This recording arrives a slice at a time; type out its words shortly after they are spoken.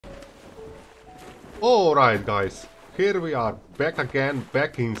Alright guys, here we are back again,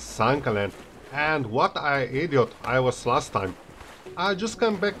 back in Sunkenland. And what a idiot I was last time. I just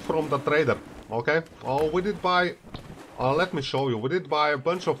came back from the trader, okay? We did buy, let me show you, we did buy a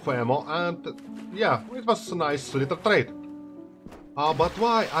bunch of ammo and yeah, it was a nice little trade. But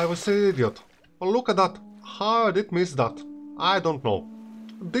why I was an idiot? Look at that, how I did miss that? I don't know.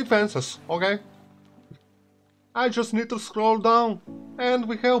 Defenses, okay? I just need to scroll down and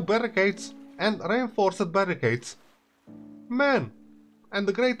we have barricades and reinforced barricades. Man, and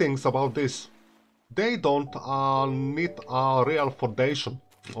the great things about this, they don't need a real foundation,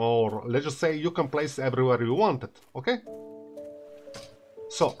 or let's just say you can place everywhere you want it, okay?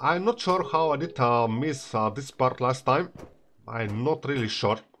 So I'm not sure how I did miss this part last time. I'm not really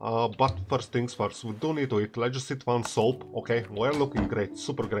sure, but first things first, we do need to eat. Let's just eat one soap, okay? We're looking great,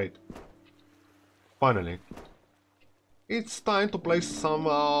 super great. Finally. It's time to place some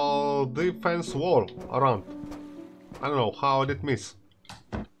defense wall around. I don't know how I did miss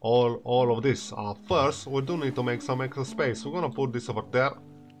all of this. First, we do need to make some extra space. We're gonna put this over there.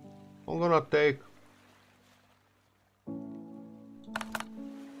 I'm gonna take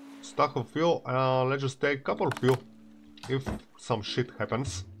stack of fuel. Let's just take a couple of fuel if some shit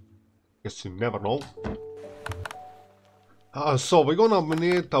happens. Guess you never know. So we're gonna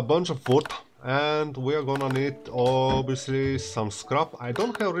need a bunch of wood. And we're gonna need obviously some scrap. I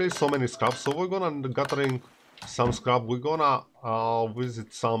don't have really so many scrap, so we're gonna gathering some scrap. We're gonna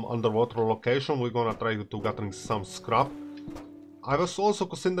visit some underwater location. We're gonna try to gathering some scrap. I was also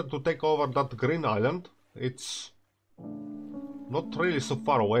considered to take over that green island. It's not really so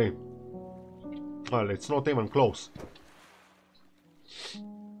far away. Well, it's not even close.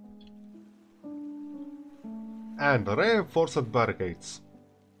 And reinforced barricades.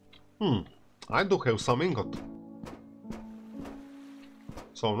 I do have some ingot.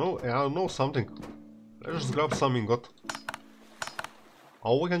 So no, I know something. Let's just grab some ingot.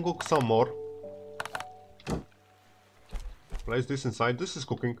 Oh, we can cook some more. Place this inside. This is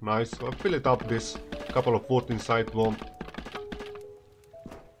cooking. Nice. I'll fill it up this. Couple of wood inside one.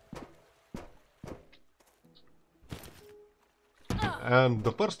 And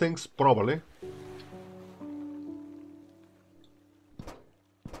the first things probably.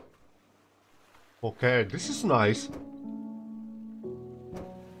 Okay, this is nice.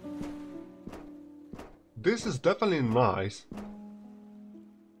 This is definitely nice.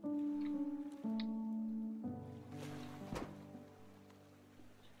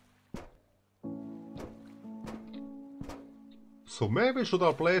 So maybe should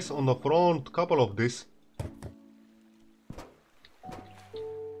I place on the front couple of this.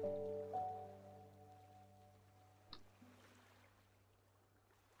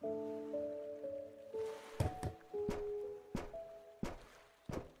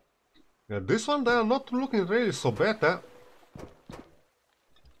 Yeah, this one they are not looking really so bad, eh?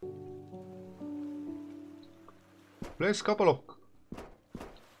 Place couple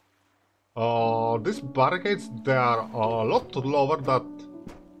of these barricades, they are a lot lower than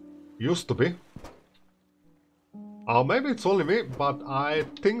used to be. Maybe it's only me, but I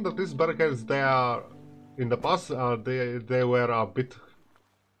think that these barricades, they are in the past they were a bit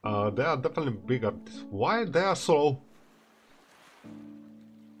they are definitely bigger. Why they are so low?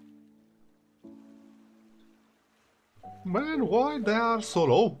 Man, why they are so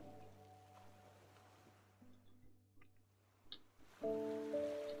low?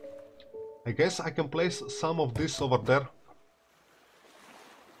 I guess I can place some of this over there.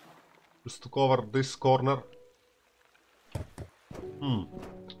 Just to cover this corner.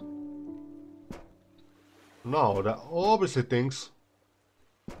 Now, the obviously things.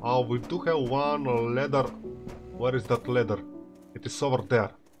 We do have one ladder. Where is that ladder? It is over there.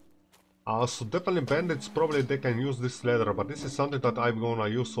 So definitely bandits, probably they can use this ladder, but this is something that I'm gonna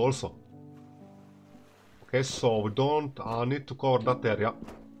use also. Okay, so we don't need to cover that area.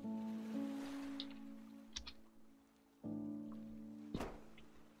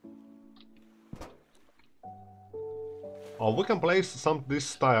 We can place some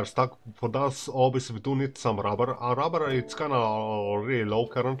this tire stack. For that, obviously, we do need some rubber. Rubber, it's kinda really low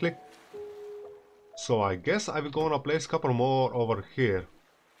currently. So I guess I'm gonna place a couple more over here.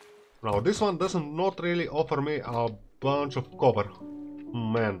 Now, this one doesn't not really offer me a bunch of cover.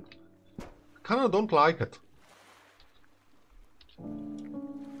 Man, kinda don't like it.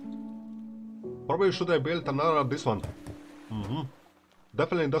 Probably should I build another this one.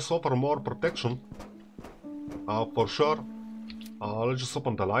 Definitely does offer more protection. For sure. Let's just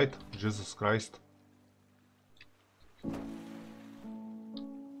open the light. Jesus Christ.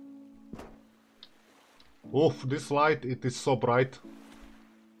 Oof, this light, it is so bright.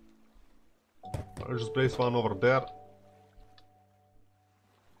 I'll just place one over there.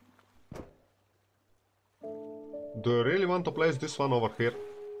 Do you really want to place this one over here?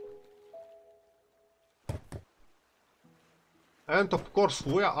 And of course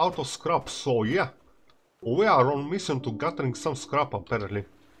we are out of scrap, so yeah. We are on mission to gathering some scrap apparently.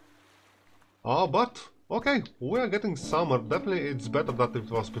 But okay, we are getting summer. Definitely it's better than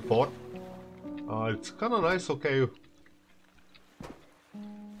it was before. It's kinda nice, okay.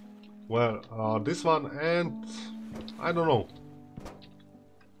 Well, this one and I don't know.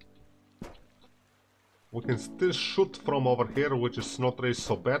 We can still shoot from over here, which is not really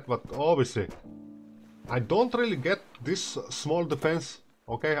so bad, but obviously I don't really get this small defense.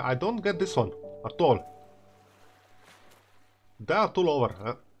 Okay, I don't get this one at all. They are too lower,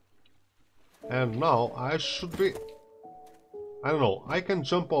 huh? And now I should be... I don't know, I can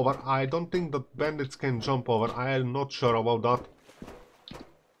jump over. I don't think that bandits can jump over. I am not sure about that.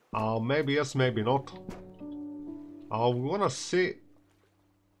 Maybe yes, maybe not. We wanna see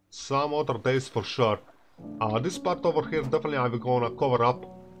some other days for sure. This part over here definitely I'm gonna cover up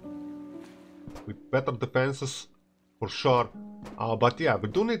with better defenses for sure. But yeah, we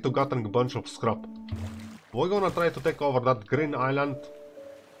do need to gather a bunch of scrap. We're gonna try to take over that green island.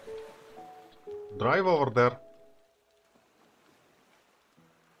 Drive over there.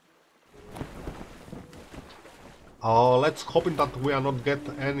 Let's hoping that we are not get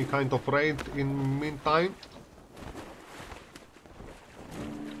any kind of raid in meantime.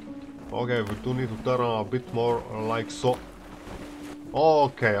 Okay, we do need to turn a bit more like so.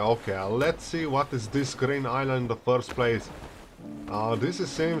 Okay, let's see what is this green island in the first place. This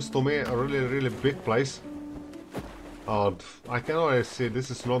seems to me a really big place. I can already see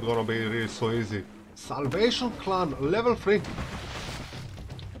this is not gonna be really so easy. Salvation Clan, level 3.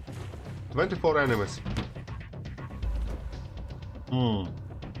 24 enemies.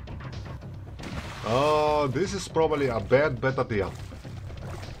 This is probably a bad idea.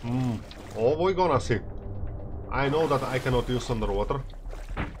 Oh, we're gonna see. I know that I cannot use underwater.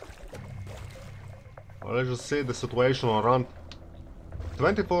 Let's just see the situation around.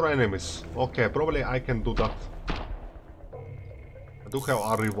 24 enemies. Okay, probably I can do that. I do have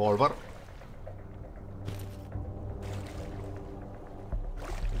a revolver.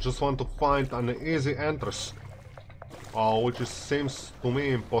 Just want to find an easy entrance. Which seems to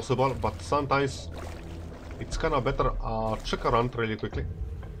me impossible, but sometimes it's kinda better check around really quickly.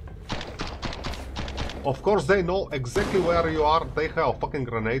 Of course they know exactly where you are, they have fucking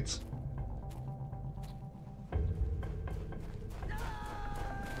grenades.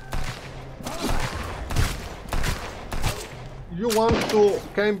 You want to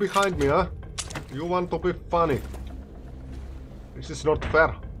came behind me, huh? You want to be funny. This is not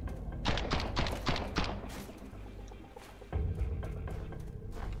fair.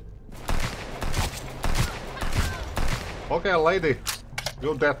 Okay, lady,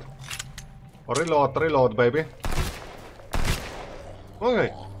 you're dead. Reload, baby.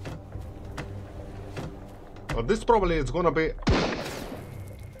 Okay. Well, this probably is gonna be...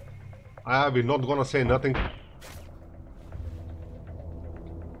 I'm not gonna say nothing.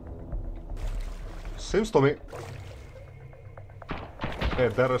 Seems to me. Okay,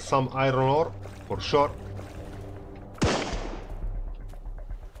 there is some iron ore, for sure.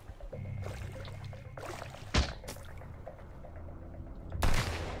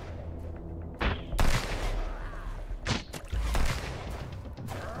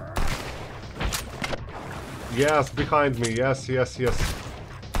 Yes, behind me. Yes. Yes,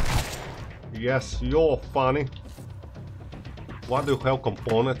 you're funny. What do you have?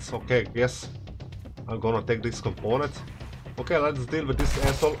 Components? Okay, yes. I'm gonna take these components. Okay, let's deal with this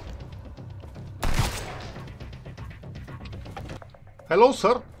asshole. Hello,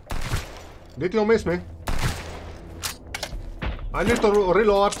 sir. Did you miss me? I need to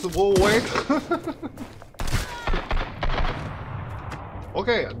reload. Wait.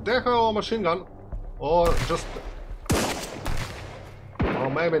 Okay, they have a machine gun. Or just... or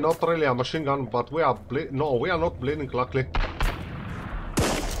maybe not really a machine gun, but we are no, we are not bleeding, luckily.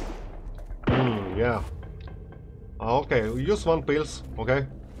 Yeah. Okay, use one pills, okay.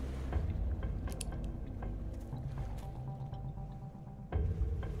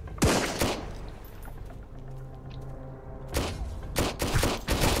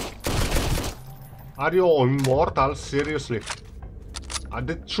 Are you immortal? Seriously? I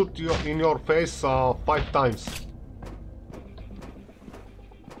did shoot you in your face 5 times.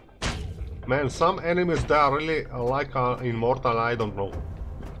 Man, some enemies they are really like immortal, I don't know.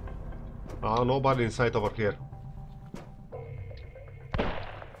 Nobody inside over here.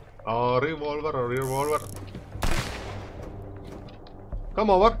 Revolver. Come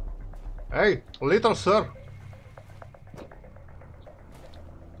over. Hey, little sir.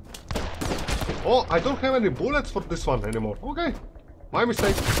 Oh, I don't have any bullets for this one anymore. Okay, my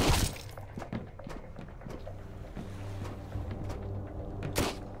mistake.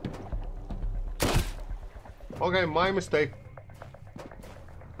 Okay, my mistake.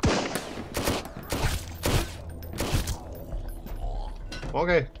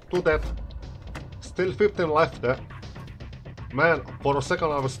 Okay, 2 dead. Still 15 left there. Man, for a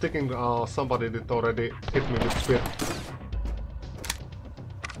second I was thinking somebody that already hit me with spear.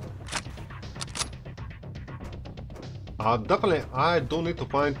 Definitely, I do need to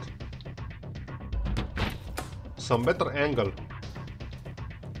find some better angle.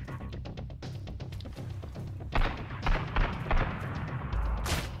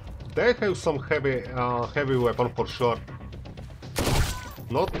 They have some heavy weapon for sure.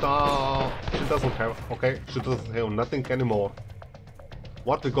 Not, she doesn't have, okay, she doesn't have nothing anymore.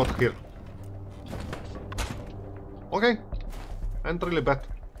 What we got here? Okay, and really bad.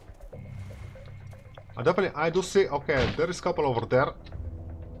 Definitely, I do see, okay, there is a couple over there.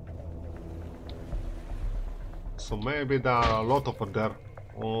 So maybe there are a lot over there.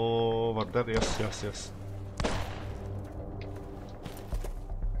 Over there, yes, yes, yes.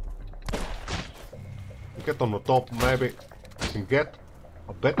 Get on the top, maybe I can get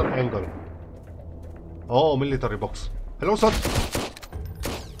a better angle. Oh, military box. Hello, sir.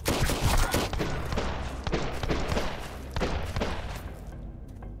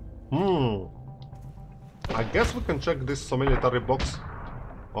 I guess we can check this military box.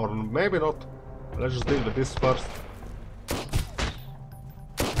 Or maybe not. Let's just deal with this first.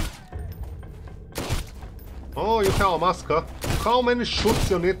 Oh, you have a mask, huh? How many shots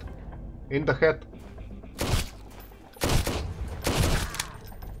you need in the head?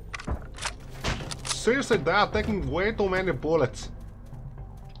 Seriously, they are taking way too many bullets.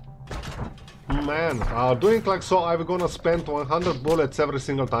 Man, doing like so, I'm gonna spend 100 bullets every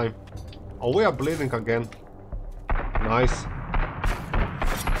single time. Oh, we are bleeding again. Nice.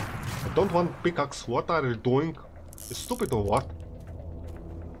 I don't want pickaxe. What are you doing? You stupid or what?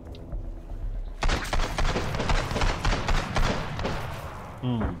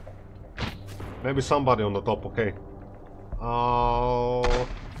 Maybe somebody on the top, okay.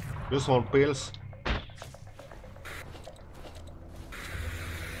 Use one pills.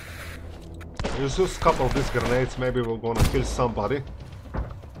 Use a couple of these grenades, maybe we're gonna kill somebody.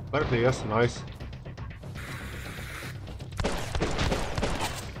 Apparently, yes, nice.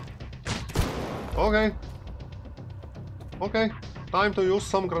 Okay. Okay, time to use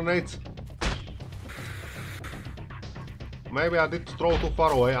some grenades. Maybe I did throw too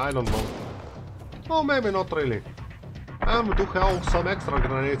far away, I don't know. Oh, maybe not really. And we do have some extra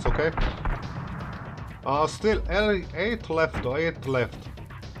grenades, okay? Still 8 left, 8 left.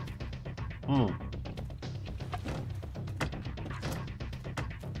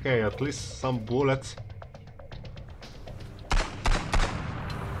 Okay, at least some bullets.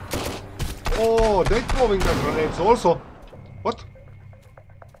 Oh, they're throwing the grenades also. What?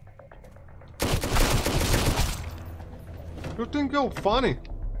 You think you're funny?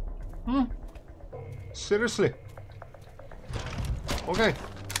 Seriously? Okay.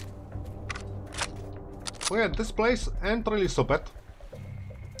 Okay, this place ain't really so bad.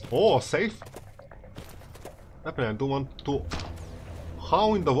 Oh, safe? Definitely, I do want to...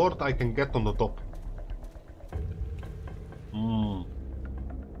 How in the world I can get on the top?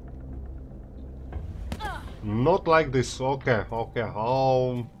 Not like this. Okay, okay.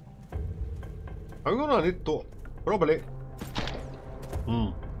 I'm gonna need to... Probably...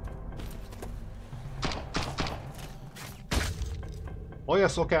 Oh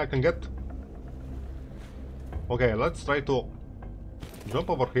yes, okay, I can get... Okay, let's try to... Jump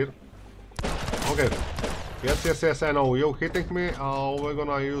over here. Okay. Yes, yes, yes, I know. You hitting me. We're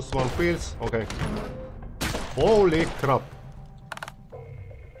gonna use one pills. Okay. Holy crap.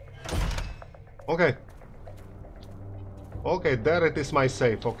 Okay. Okay, there it is my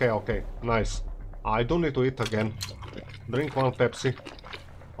safe. Okay, okay. Nice. I don't need to eat again. Drink one Pepsi.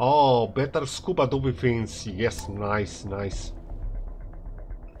 Oh, better scuba dooby fins. Yes, nice, nice.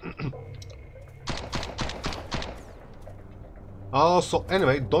 So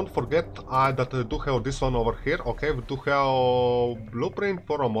anyway, don't forget that we do have this one over here. Okay, we do have blueprint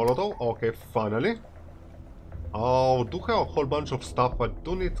for a Molotov. Okay, finally. We do have a whole bunch of stuff. I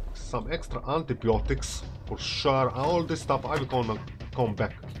do need some extra antibiotics for sure. All this stuff I will gonna come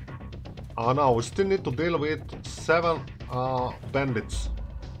back. Now we still need to deal with 7 bandits.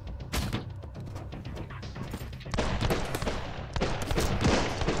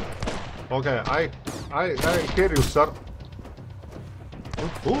 Okay, I hear you, sir.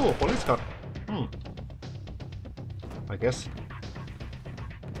 Oh, police car. I guess.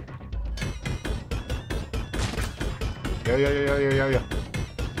 Yeah.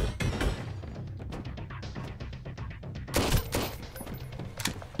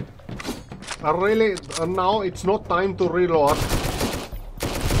 Really, now it's not time to reload.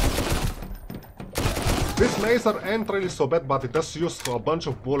 This laser ain't really so bad, but it does use a bunch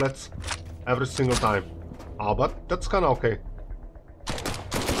of bullets every single time. But that's kinda okay.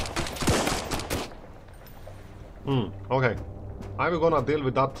 Okay. I'm gonna deal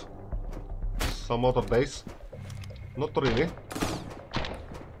with that some other days. Not really.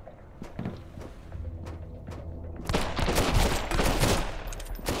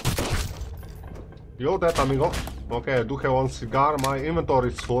 Yo, that amigo. Okay, I do have one cigar. My inventory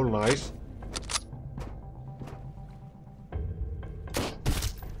is full. Nice.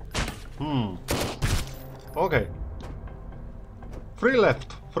 Okay. 3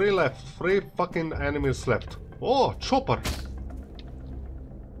 left. 3 left. 3 fucking enemies left. Oh, chopper.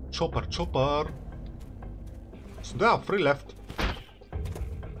 Chopper. So there are 3 left.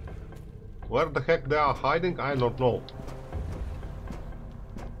 Where the heck they are hiding, I don't know.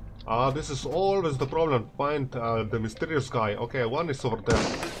 This is always the problem. Find the mysterious guy. Okay, one is over there.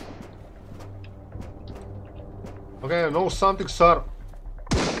 Okay, I know something, sir.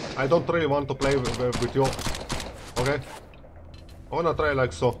 I don't really want to play with you. Okay. I wanna try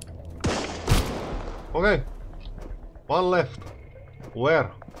like so. Okay. 1 left.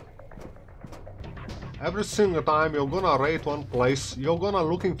 Where? Every single time you're gonna raid one place, you're gonna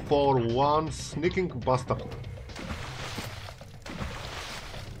looking for one sneaking bastard.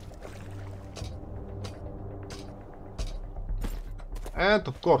 And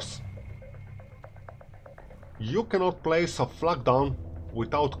of course, you cannot place a flag down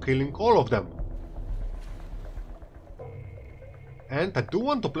without killing all of them. And I do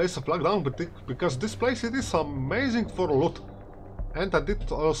want to place a flag down because this place it is amazing for loot. And I did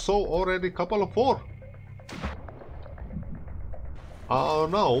so already a couple of more. Oh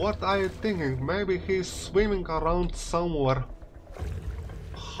no, what are you thinking? Maybe he's swimming around somewhere.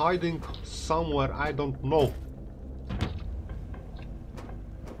 Hiding somewhere, I don't know.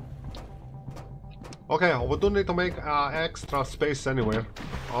 Okay, we don't need to make extra space anywhere.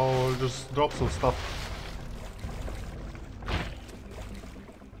 I'll just drop some stuff.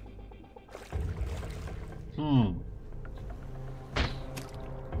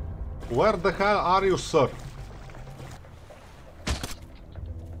 Where the hell are you, sir?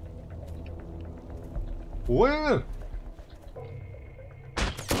 Where?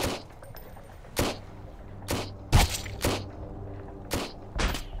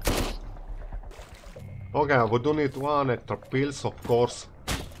 Okay, we do need 1 extra pills, of course.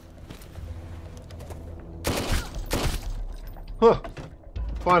 Huh!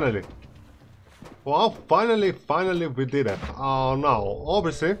 Finally. Well, finally we did it. Now,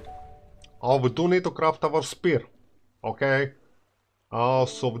 obviously, we do need to craft our spear. Okay?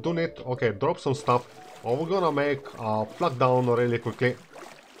 So we do need... Okay, drop some stuff. We're gonna make a flag down really quickly.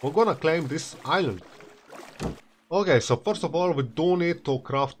 We're gonna claim this island. Okay, so first of all, we do need to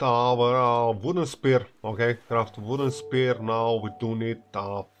craft our wooden spear. Okay, craft wooden spear. Now we do need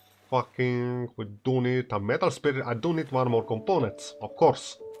we do need a metal spear. I do need 1 more components, of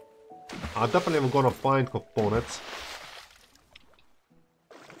course. Definitely I'm gonna find components.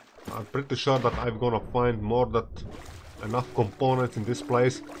 I'm pretty sure that I'm gonna find more than enough components in this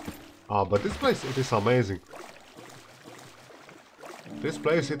place. But this place, it is amazing. This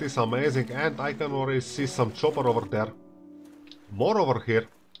place, it is amazing, and I can already see some chopper over there. More over here.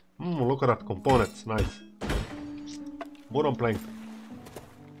 Look at that, components, nice. Wooden plank.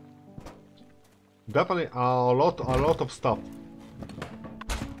 Definitely a lot of stuff.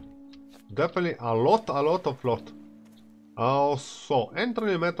 Definitely a lot of lot. So,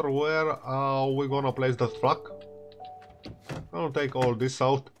 entry matter where we're gonna place that flag. I'll take all this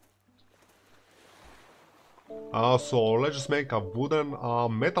out. So let's just make a wooden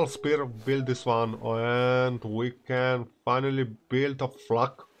metal spear, build this one, and we can finally build a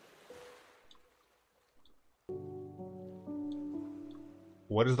flag.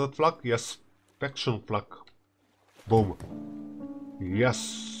 What is that flag? Yes, faction flag. Boom.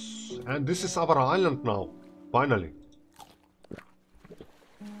 Yes. And this is our island now, finally.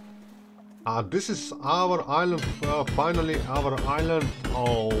 This is our island, finally our island.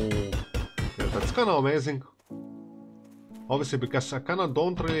 Oh, yeah, that's kind of amazing. Obviously, because I kinda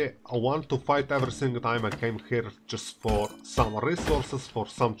don't really want to fight every single time I came here just for some resources, for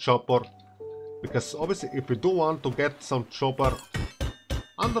some chopper. Because obviously, if you do want to get some chopper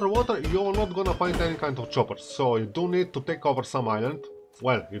underwater, you're not gonna find any kind of chopper. So you do need to take over some island,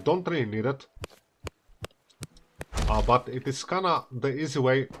 well, you don't really need it. But it is kinda the easy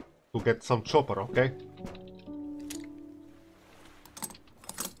way to get some chopper, okay?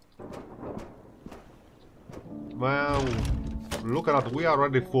 Well, look at that, we are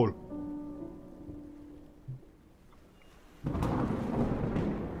already full.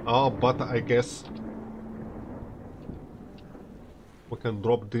 Oh, but I guess we can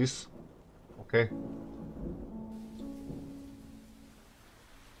drop this, okay?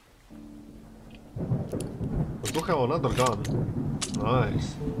 We do have another gun.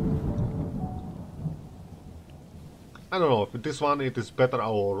 Nice. I don't know if this one it is better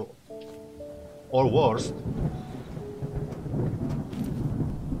or worse.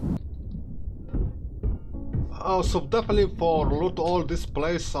 So definitely for loot all this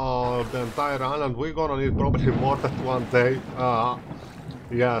place, the entire island, we're gonna need probably more than one day.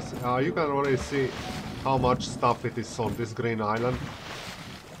 Yes, you can already see how much stuff it is on this green island.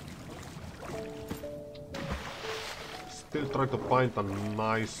 Still try to find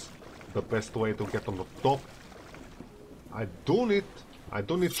the best way to get on the top. I do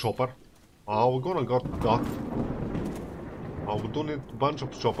need chopper. We're gonna get that. We do need a bunch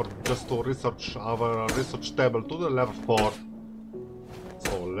of chopper just to research our research table to the level 4.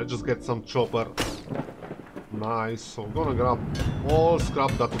 So let's just get some chopper. Nice. So we're gonna grab all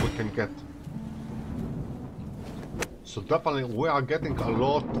scrap that we can get. So definitely we are getting a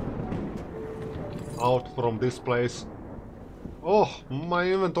lot out from this place. Oh, my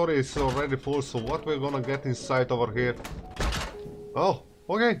inventory is already full, so what we're gonna get inside over here? Oh,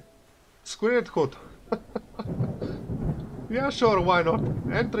 okay. Squid hood. Yeah, sure, why not?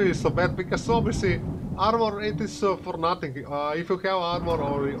 Entry is so bad because obviously armor it is for nothing. If you have armor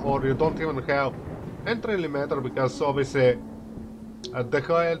or you don't even have, entry really matter because obviously the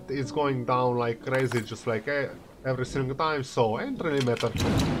health is going down like crazy, just like every single time. So entry really matter.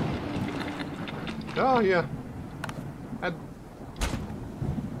 Oh yeah, and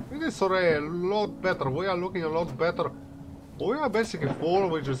it is already a lot better. We are looking a lot better. We are basically full,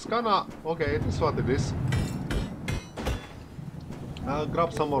 which is kinda okay. It is what it is.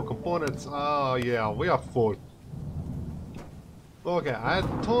 Grab some more components. Yeah, we are full. Okay, I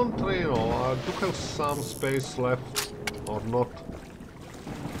don't really know. Do have some space left or not.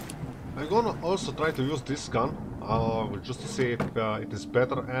 I'm gonna also try to use this gun, just to see if it is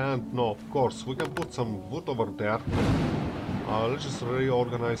better. And no, of course, we can put some wood over there. Let's just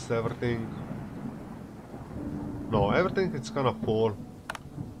reorganize everything. No, everything is kind of full.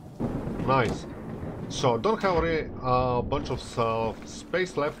 Nice. So don't have really a bunch of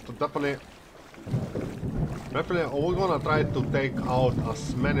space left. Definitely, we're gonna try to take out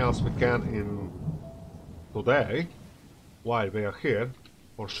as many as we can in today while we are here.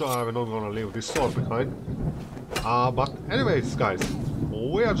 For sure, I'm not gonna leave this sword behind. But anyways, guys,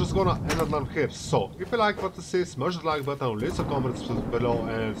 we are just gonna end it down here. So if you like what you see, smash the like button, leave some comments below,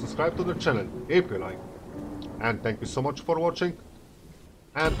 and subscribe to the channel if you like. And thank you so much for watching,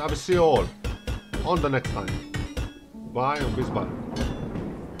 and I will see you all on the next time. Bye and peace bye.